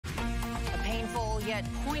Yet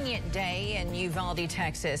poignant day in Uvalde,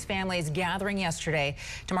 Texas. Families gathering yesterday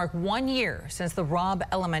to mark 1 year since the Robb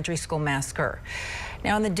Elementary School massacre.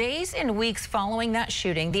 Now, in the days and weeks following that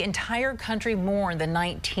shooting, the entire country mourned the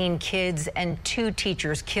 19 kids and 2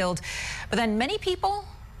 teachers killed. But then many people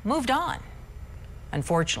moved on.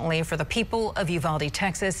 Unfortunately for the people of Uvalde,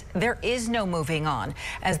 Texas, there is no moving on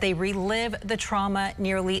as they relive the trauma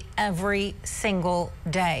nearly every single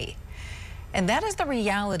day. And that is the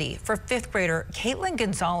reality for 5th grader Caitlin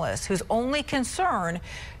Gonzalez, whose only concern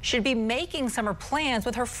should be making summer plans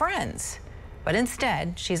with her friends. But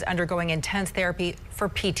instead, she's undergoing intense therapy for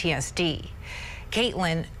PTSD.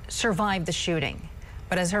 Caitlin survived the shooting.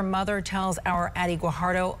 But as her mother tells our Addie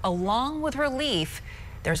Guajardo, along with relief,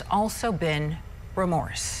 there's also been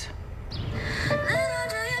remorse.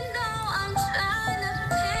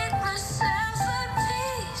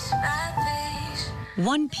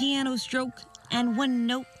 One piano stroke and one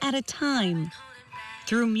note at a time.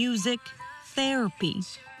 Through music, therapy.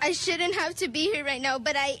 I shouldn't have to be here right now,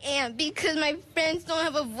 but I am because my friends don't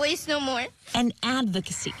have a voice no more. And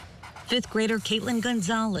advocacy. 5th grader Caitlin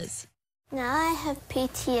Gonzalez. Now I have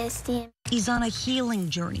PTSD. He's on a healing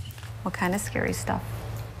journey. What kind of scary stuff?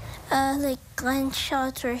 Like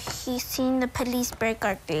gunshots or he's seen the police break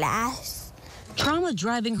our glass. Trauma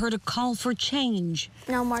driving her to call for change.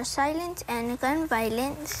 No more silence and gun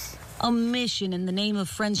violence. A mission in the name of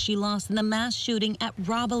friends she lost in the mass shooting at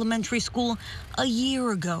Robb Elementary School a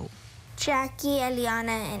year ago. Jackie, Eliana,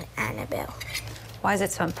 and Annabelle. Why is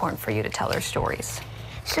it so important for you to tell their stories?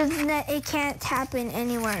 So that it can't happen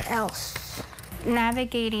anywhere else.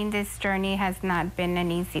 Navigating this journey has not been an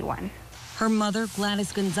easy one. Her mother,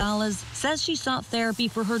 Gladys Gonzalez, says she sought therapy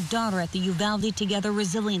for her daughter at the Uvalde Together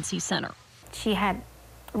Resiliency Center. She had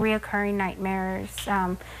reoccurring nightmares,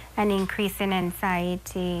 an increase in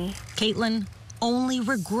anxiety. Caitlin only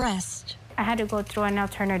regressed. I had to go through an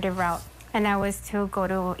alternative route, and that was to go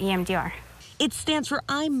to EMDR. It stands for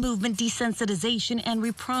eye movement desensitization and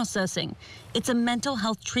reprocessing. It's a mental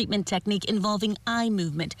health treatment technique involving eye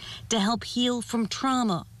movement to help heal from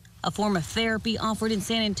trauma, a form of therapy offered in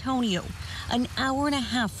San Antonio, an hour and a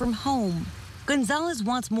half from home. Gonzalez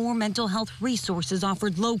wants more mental health resources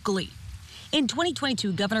offered locally. In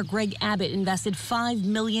 2022, Governor Greg Abbott invested $5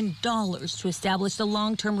 million to establish the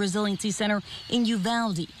long-term resiliency center in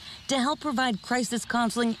Uvalde to help provide crisis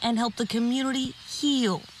counseling and help the community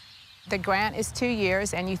heal. The grant is 2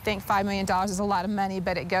 years, and you think $5 million is a lot of money,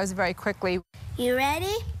 but it goes very quickly. You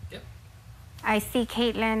ready? Yep. I see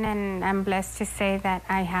Caitlin, and I'm blessed to say that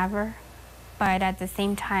I have her. But at the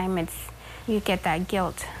same time, you get that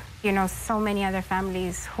guilt. You know, so many other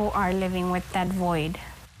families who are living with that void.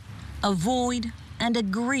 A void and a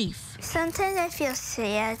grief. Sometimes I feel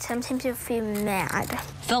sad, sometimes I feel mad.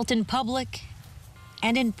 Felt in public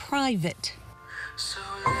and in private.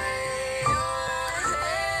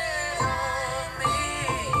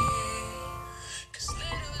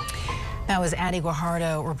 That was Addie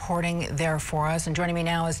Guajardo reporting there for us. And joining me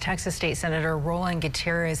now is Texas State Senator Roland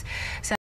Gutierrez.